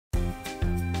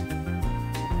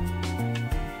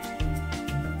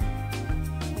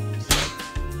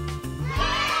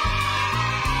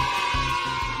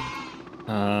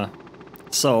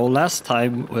So last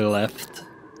time we left,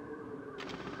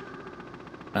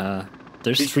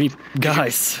 there's three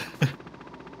guys.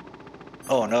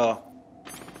 Oh no,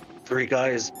 3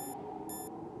 guys.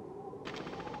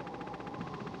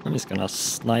 I'm just gonna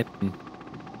snipe him.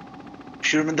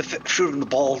 Shoot him in the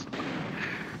balls.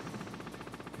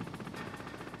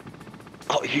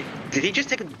 Oh, did he just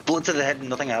take a bullet to the head and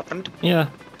nothing happened? Yeah.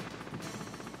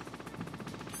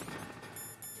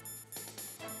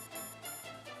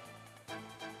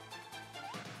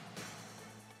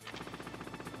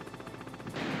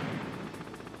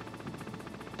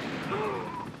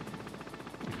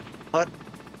 What?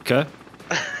 Okay.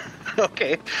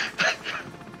 Okay.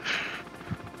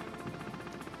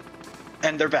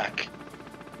 And they're back.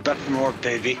 Back for more,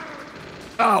 baby.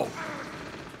 Ow!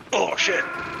 Oh, shit.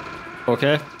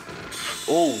 Okay.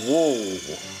 Oh, whoa.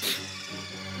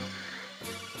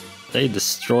 They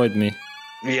destroyed me.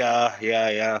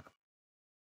 Yeah.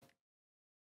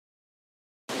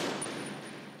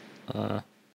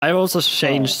 I've also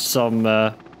changed some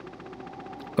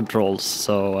controls,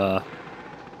 so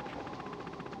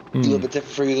A little bit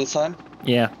different for you this time?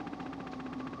 yeah.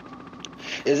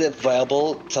 Is it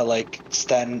viable to, like,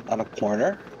 stand on a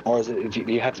corner? Or is it,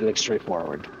 you have to, like, straight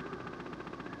forward?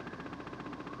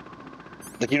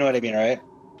 Like, you know what I mean, right?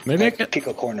 Maybe Like, I can. pick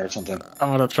a corner or something. I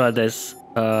wanna try this.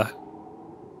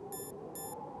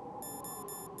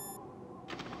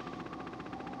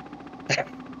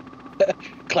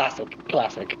 Classic.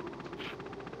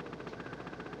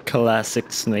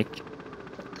 Classic snake.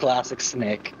 Classic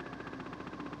snake.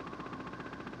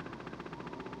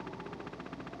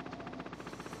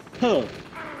 Huh.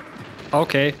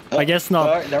 Okay, I guess not.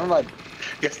 Alright, never mind.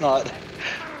 Guess not.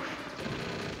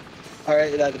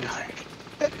 Alright, that didn't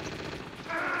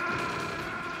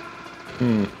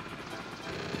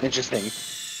Interesting.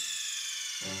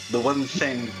 The one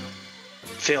thing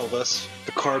failed us,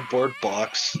 the cardboard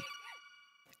box.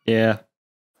 Yeah.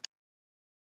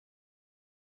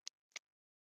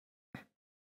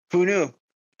 Who knew?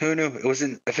 Who knew? It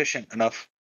wasn't efficient enough.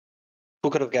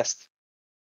 Who could have guessed?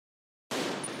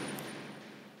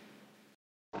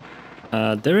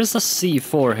 There is a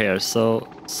C4 here, so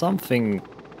something.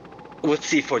 With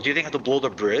C4, do you think I have to blow the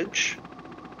bridge?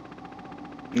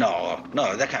 No,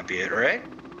 that can't be it, right?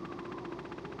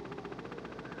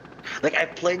 Like, I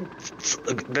played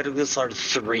Metal Gear Solid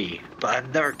 3, but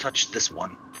I've never touched this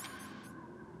one.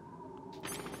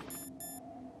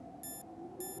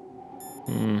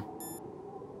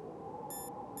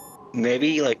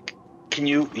 Maybe, like, can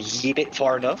you yeet it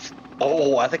far enough?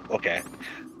 Oh, I think, okay.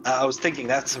 I was thinking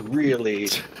that's really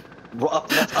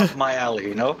that's up my alley,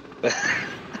 you know?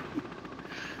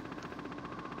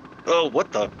 Oh,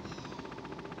 what the?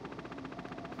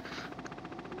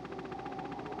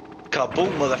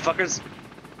 Kaboom, motherfuckers!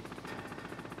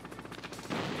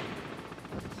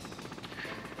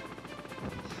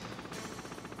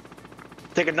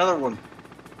 Take another one.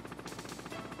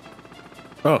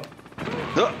 Oh.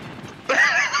 No.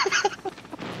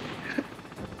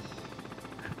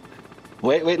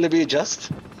 Wait, let me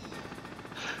adjust.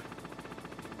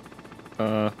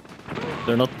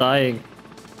 They're not dying.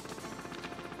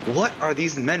 What are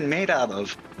these men made out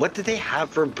of? What did they have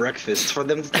for breakfast for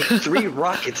them to take 3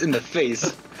 rockets in the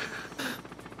face?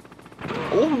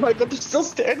 Oh my god, they're still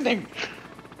standing!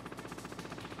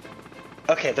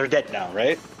 Okay, they're dead now,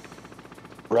 right?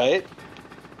 Right?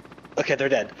 Okay, they're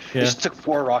dead. Yeah. They just took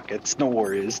 4 rockets, no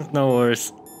worries. No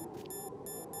worries.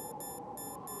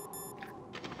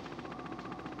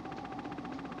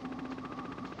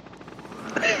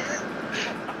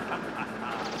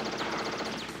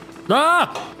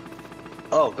 Ah!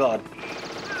 Oh god.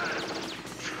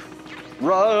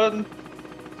 Run!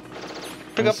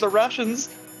 Pick up the rations!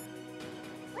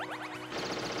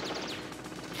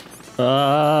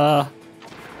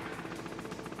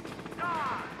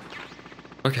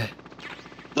 Okay.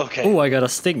 Okay. Oh, I got a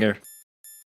stinger.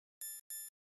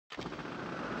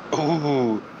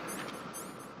 Ooh.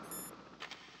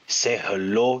 Say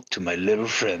hello to my little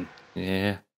friend.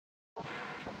 Yeah.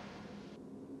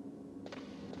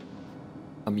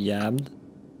 I'm yammed.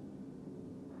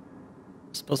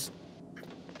 Supposed.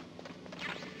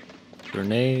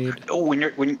 Grenade. Oh, when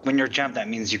you're jammed, that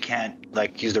means you can't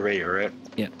like use the radio, right?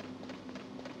 Yeah.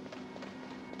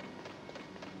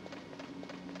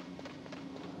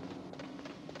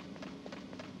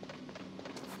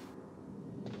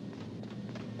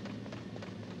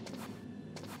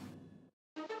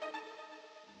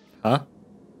 Huh?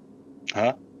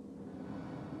 Huh?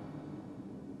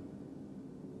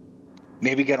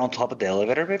 Maybe get on top of the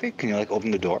elevator, maybe? Can you like open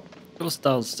the door? It was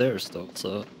downstairs though,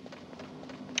 so.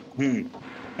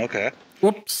 Okay.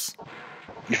 Whoops.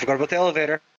 You forgot about the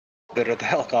elevator. The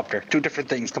helicopter. Two different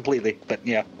things completely, but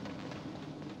yeah.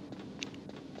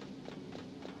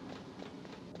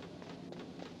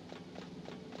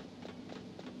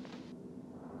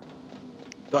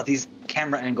 God, these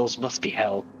camera angles must be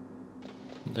hell.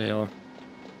 They are.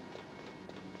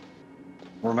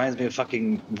 Reminds me of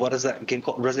fucking, what is that game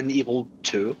called? Resident Evil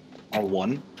 2 or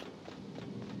 1?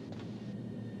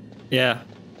 Yeah.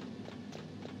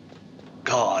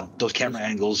 God, those camera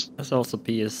angles. There's also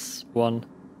PS1.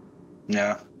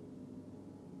 Yeah.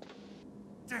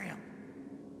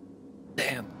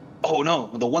 Damn. Oh no,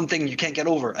 the one thing you can't get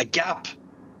over, a gap.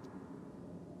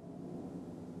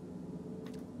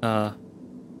 Can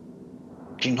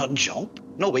you not jump?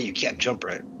 No way, you can't jump,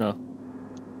 right? No.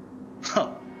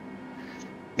 Huh.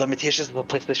 Limitations of the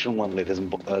PlayStation 1,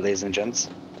 ladies and gents.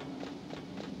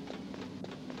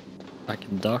 I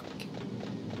can duck.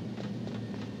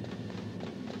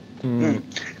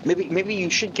 Maybe you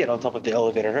should get on top of the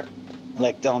elevator,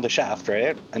 like down the shaft,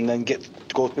 right? And then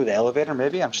go through the elevator.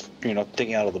 Maybe I'm just,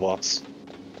 thinking out of the box.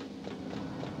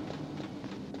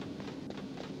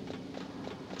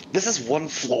 This is one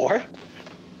floor.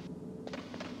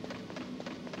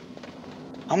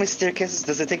 How many staircases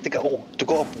does it take to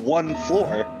go up one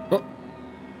floor?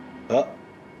 Oh.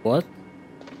 What?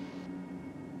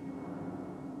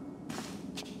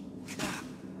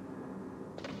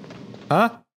 Huh?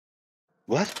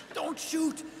 What? Don't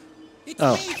shoot! It's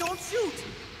Oh. me, don't shoot!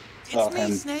 It's Oh,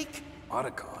 me, Snake!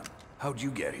 Otacon, how'd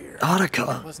you get here? It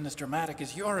Otacon. wasn't as dramatic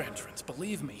as your entrance,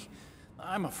 believe me.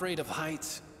 I'm afraid of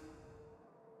heights.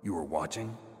 You were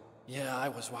watching? Yeah, I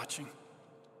was watching.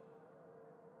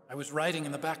 I was riding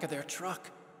in the back of their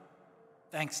truck.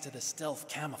 Thanks to the stealth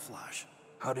camouflage.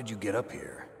 How did you get up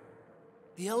here?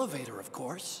 The elevator, of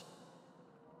course.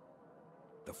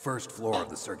 The first floor of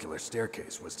the circular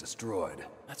staircase was destroyed.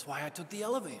 That's why I took the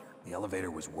elevator. The elevator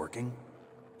was working?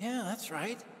 Yeah, that's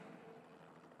right.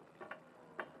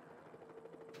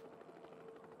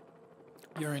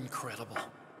 You're incredible.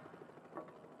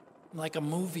 Like a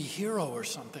movie hero or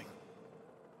something.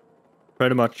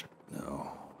 Pretty much.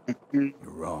 No, you're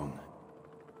wrong.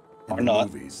 In Or the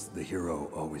not. movies, the hero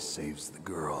always saves the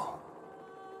girl.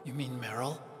 You mean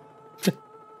Meryl?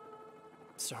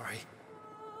 Sorry.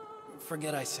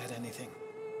 Forget I said anything.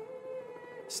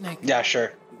 Snake. Yeah,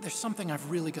 sure. There's something I've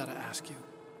really got to ask you.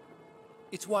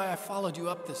 It's why I followed you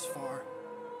up this far.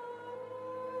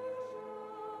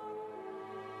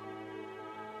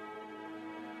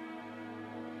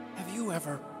 Have you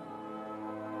ever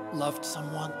loved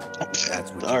someone? That's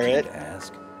what you All came right. to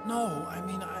ask? No, I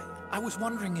mean, I was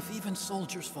wondering if even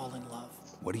soldiers fall in love.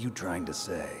 What are you trying to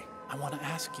say? I want to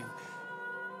ask you,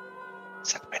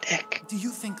 Suck my dick. do you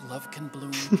think love can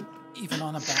bloom even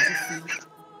on a battlefield?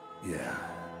 Yeah,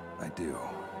 I do.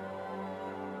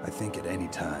 I think at any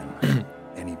time,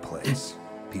 any place,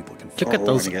 people can fall. Look at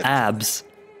those running it. abs.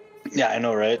 Yeah, I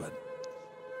know, right? But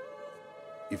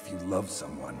if you love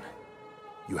someone,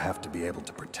 you have to be able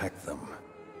to protect them.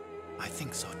 I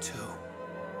think so too.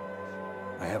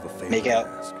 I have a favor Make to out.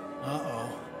 ask.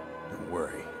 Uh-oh. Don't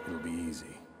worry, it'll be easy.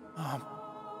 I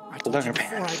Hold told on you your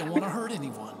before I pants. don't want to hurt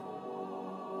anyone.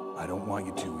 I don't want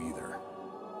you to either.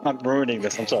 I'm ruining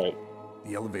this. I'm sorry.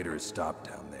 The elevator is stopped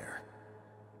down there.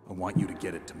 I want you to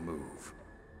get it to move.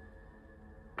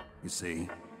 You see,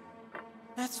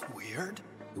 That's weird.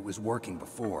 it was working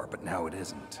before, but now it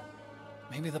isn't.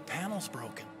 Maybe the panel's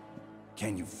broken.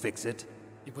 Can you fix it?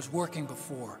 It was working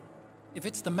before. If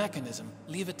it's the mechanism,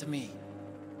 leave it to me.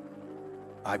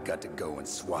 I've got to go and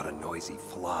swat a noisy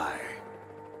fly.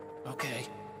 Okay.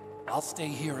 I'll stay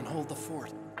here and hold the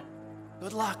fort.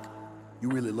 Good luck. You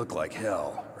really look like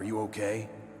hell. Are you okay?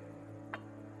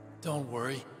 Don't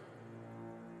worry.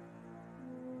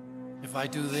 If I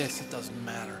do this, it doesn't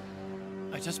matter.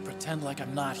 I just pretend like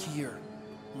I'm not here,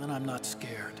 and then I'm not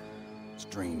scared.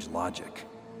 Strange logic.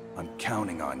 I'm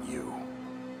counting on you.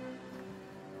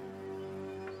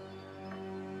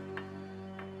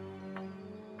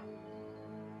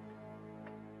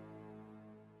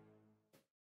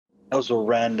 That was a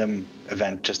random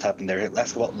event just happened there.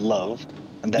 That's about love,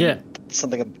 and then Yeah.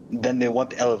 something. Then they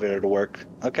want the elevator to work.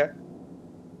 Okay.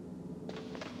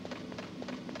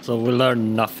 So we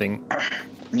learned nothing.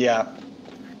 Yeah.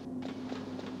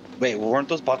 Wait, weren't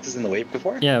those boxes in the way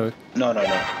before? Yeah, No, no,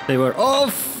 no. they were. Oh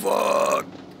fuck!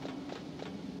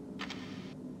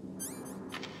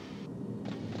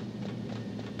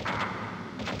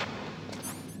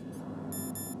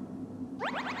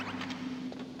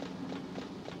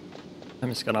 I'm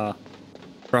just gonna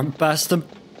run past them.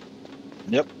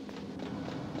 Yep.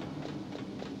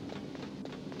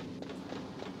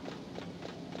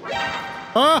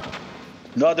 Ah!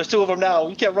 No, there's two of them now.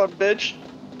 You can't run, bitch.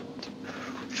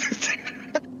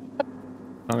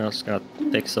 I'm just gonna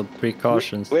take some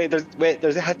precautions. Wait,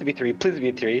 there's has to be three. Please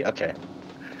be three. Okay.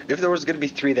 If there was gonna be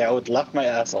three there, I would laugh my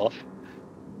ass off.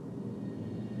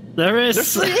 There is.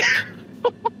 There's three.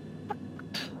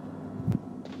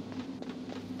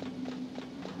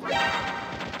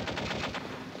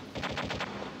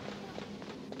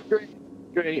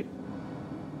 Great.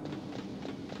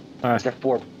 Alright. Is there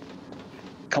four?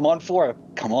 Come on, four.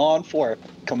 Come on, four.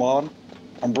 Come on.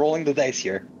 I'm rolling the dice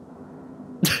here.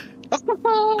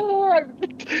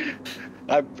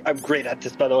 I'm great at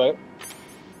this, by the way.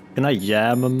 Can I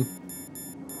yam him?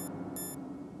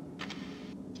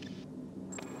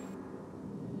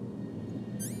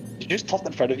 Did you just toss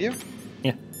in front of you?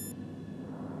 Yeah.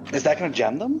 Is that gonna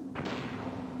jam them?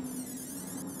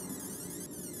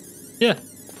 Yeah.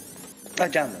 I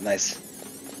jammed them, nice.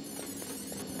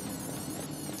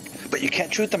 But you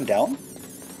can't shoot them down?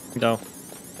 No.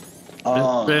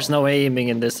 Oh. There's no aiming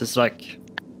in this. It's like,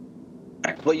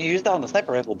 Well, you used that on the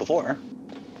sniper rifle before.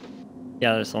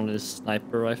 yeah, there's only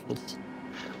sniper rifles,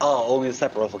 Oh, only the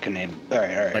sniper rifle can aim.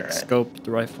 Alright. like scoped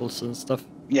rifles and stuff.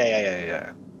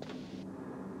 Yeah.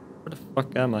 Where the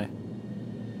fuck am I?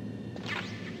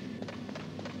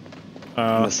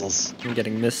 Missiles. I'm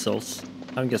getting missiles.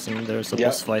 I'm guessing there's a Yeah.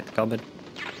 boss fight coming.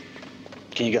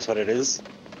 Can you guess what it is?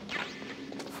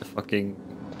 The fucking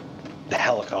The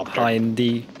helicopter.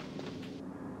 Hind-D.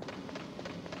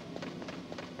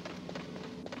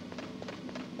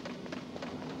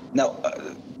 Now,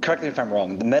 correct me if I'm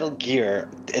wrong. The Metal Gear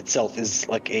itself is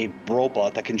like a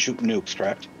robot that can shoot nukes,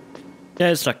 correct? Yeah,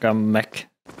 it's like a mech.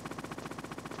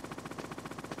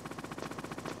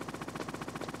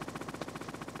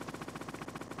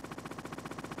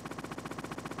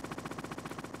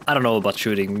 I don't know about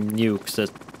shooting nukes at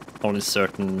only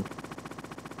certain.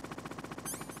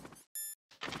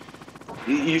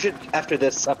 You should, after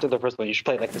this, after the first one, you should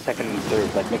play like the second and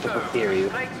third, like make it a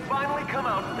series.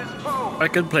 I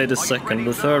can play the second.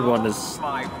 The third one is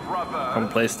on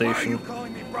PlayStation.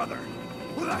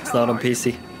 It's not on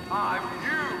PC. I'm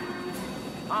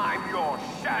you. I'm your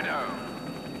shadow.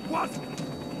 What?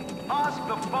 Ask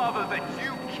the father that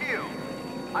you killed.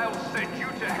 I'll send you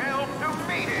to hell to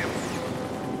meet him.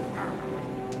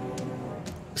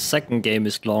 The second game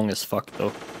is long as fuck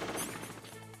though.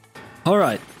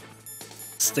 Alright.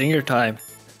 Stinger time.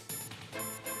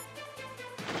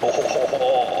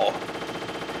 Oh.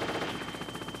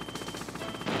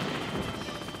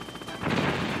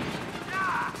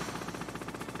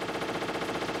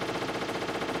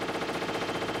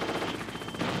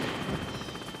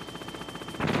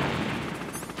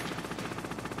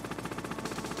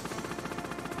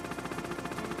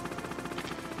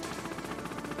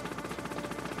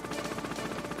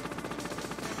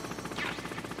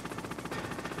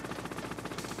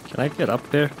 Can I get up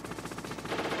here?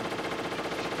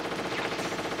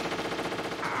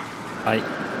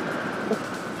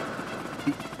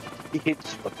 He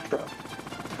hates a truck.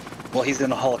 Well, he's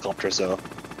in a helicopter, so.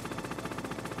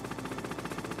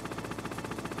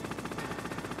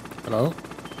 Hello?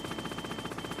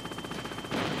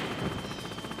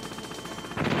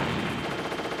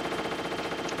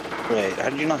 Wait, how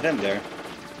did you not hit him there?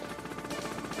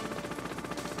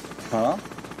 Huh?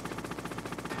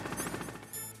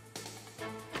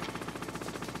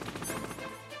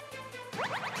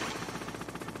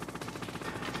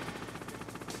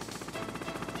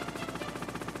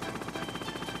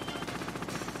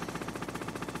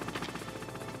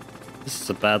 This is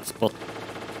a bad spot.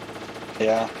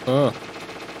 Yeah. Oh.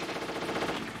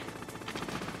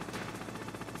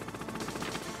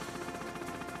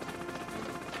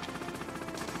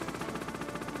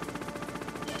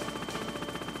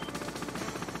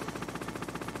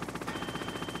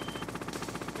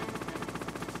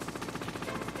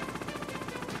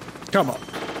 Come on.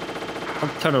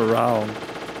 I'll turn around.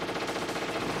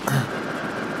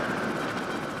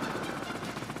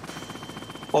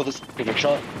 Oh, this bigger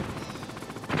shot.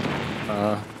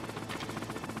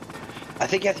 I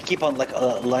think you have to keep on like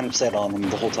a line of sight on him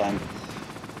the whole time.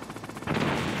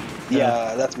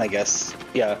 Yeah, that's my guess.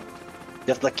 Yeah. You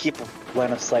have to like keep a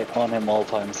line of sight on him all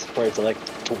times for it to like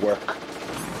to work.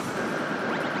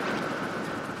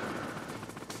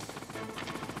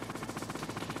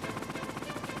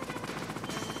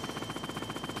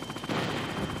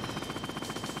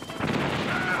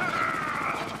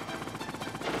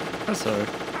 Sorry.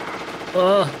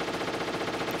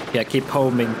 Yeah, keep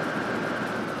homing.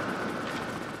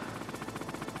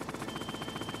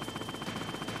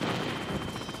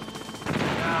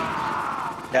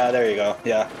 Yeah, there you go.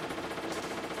 Yeah.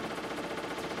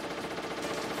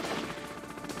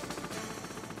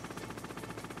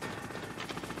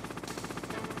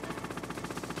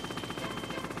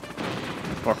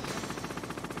 Fuck.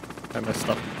 I messed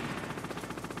up.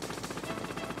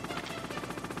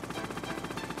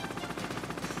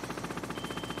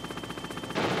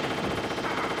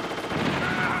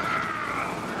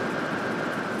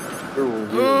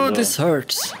 Oh, this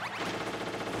hurts.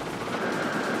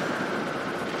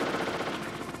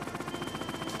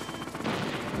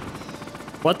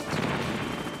 What?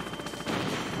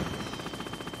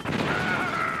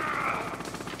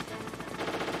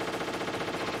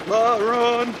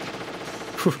 Run!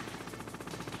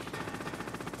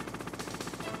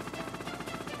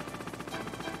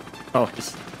 Oh,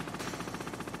 this.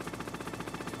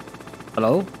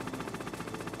 Hello?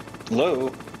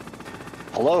 Hello?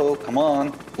 Hello? Come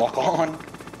on. Lock on.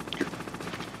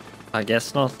 I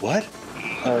guess not. What?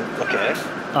 Okay.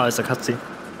 Oh, it's a cutscene.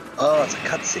 Oh, it's a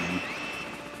cutscene.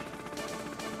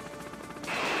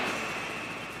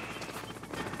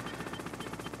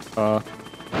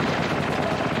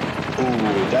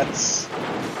 Ooh, that's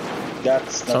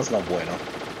not bueno.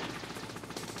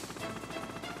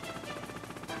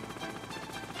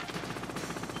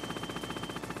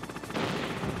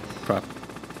 Crap.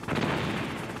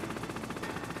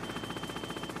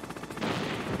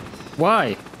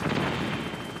 Why?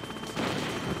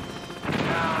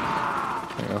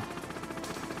 There you go.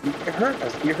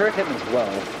 You hurt him as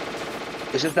well.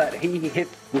 It's just that he hit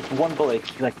with one bullet,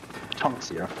 he like chunks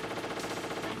you.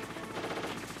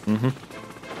 Mm-hmm.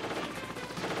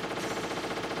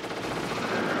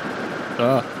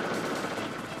 Ah.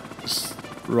 Just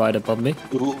right above me.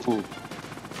 Ooh.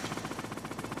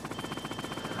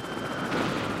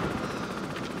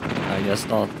 I guess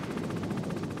not.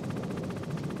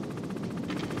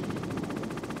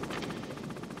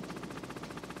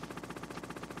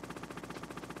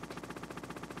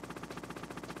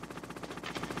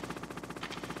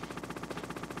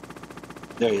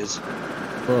 There he is.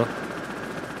 Oh.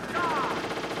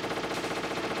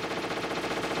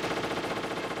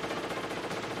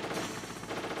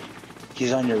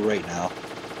 He's on your right now.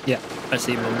 Yeah, I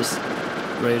see him on this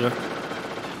radar.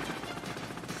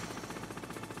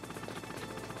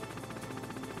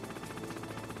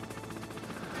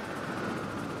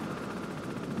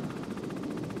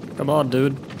 Come on,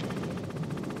 dude.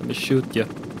 Let me shoot you.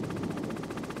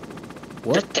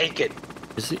 What? Just take it.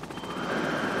 Is he?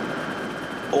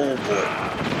 Oh boy.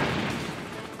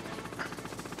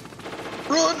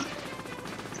 Run!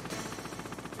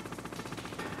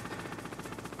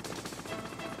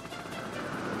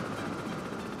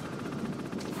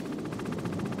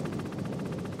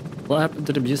 What happened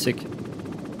to the music?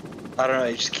 I don't know,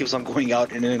 it just keeps on going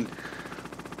out and in.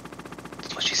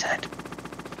 That's what she said.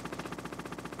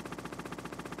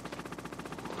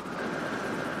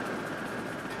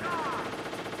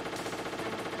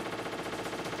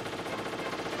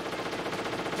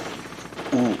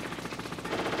 Ooh.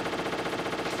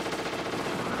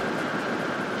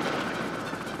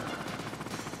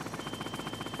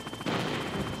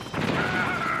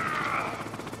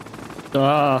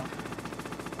 Ah!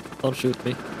 Don't shoot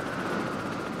me.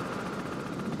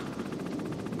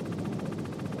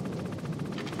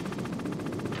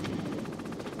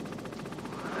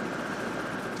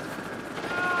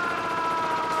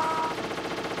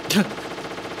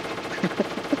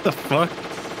 The fuck?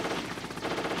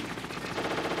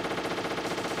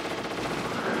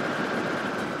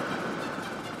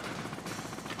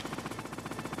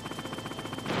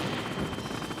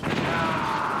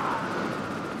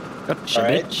 Gotcha, All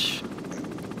right. bitch.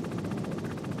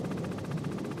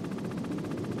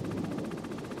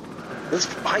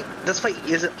 This fight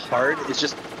isn't hard, it's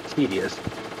just tedious.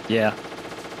 Yeah.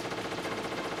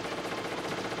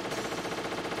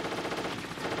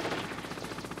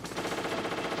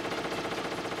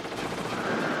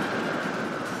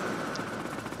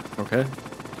 Okay.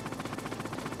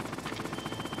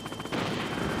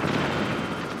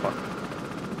 Fuck.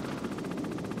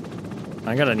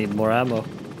 I'm gonna need more ammo.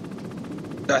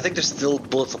 I think there's still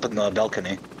bullets up in the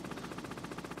balcony.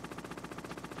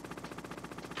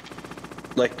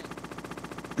 Like,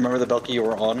 remember the balcony you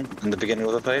were on in the beginning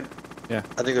of the fight? Yeah.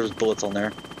 I think there was bullets on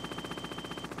there.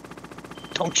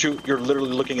 Don't shoot, you're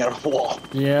literally looking at a wall.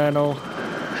 Yeah, I know.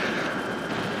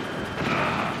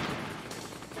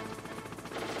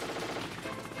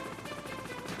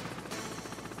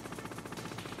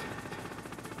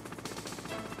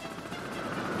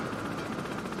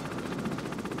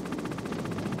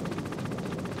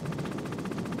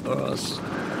 Us.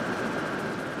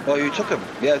 Oh, you took them.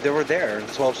 Yeah, they were there.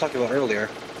 That's what I was talking about earlier.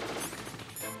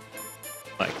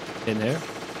 Like, in there?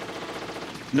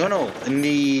 No, in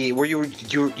the where you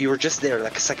were just there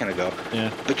like a second ago.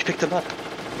 Yeah. But you picked them up.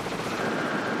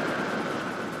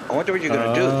 I wonder what you're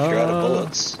gonna do if you're out of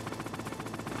bullets.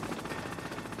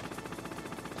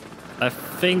 I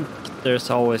think there's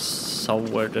always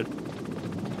somewhere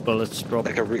that bullets drop.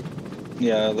 Like a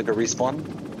like a respawn?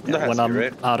 Yeah, when I'm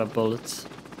right? out of bullets.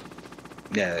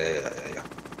 Yeah.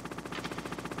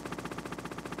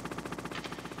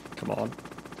 Come on.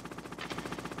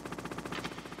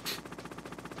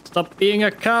 Stop being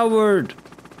a coward!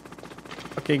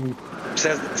 Fucking...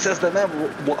 Says the man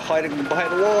hiding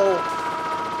behind the wall.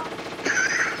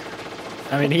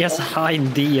 I mean, he has a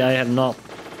Hind-D, I have not.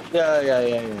 Yeah.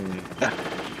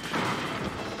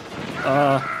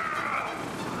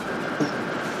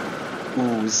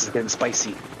 Ooh, this is getting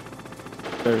spicy.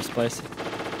 Very spicy.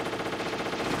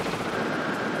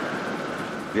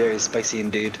 Very spicy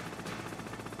indeed.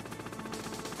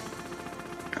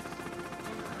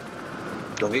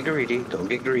 Don't get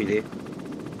greedy.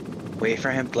 Wait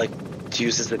for him to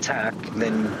use his attack, and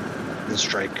then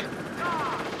strike.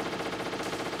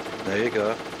 There you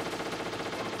go.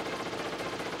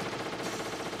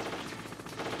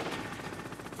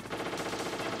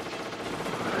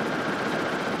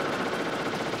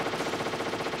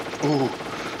 Ooh.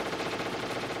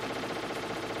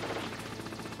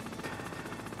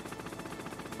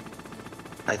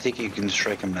 I think you can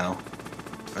strike him now.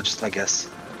 I guess.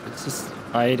 It's just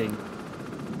hiding.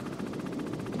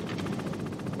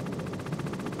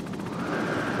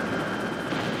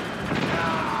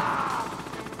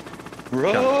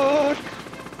 Run!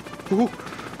 Ooh.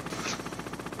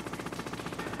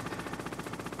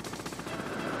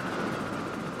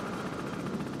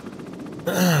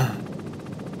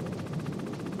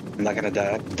 I'm not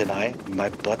gonna deny my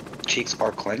butt cheeks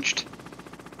are clenched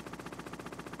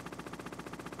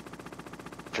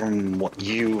from what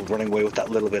you running away with that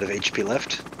little bit of HP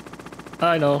left.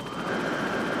 I know.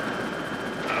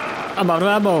 I'm out of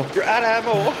ammo. You're out of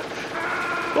ammo.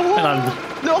 Oh,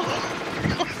 no.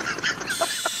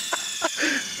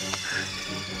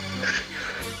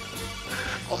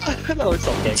 No, it's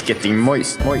okay. It's getting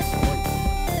moist.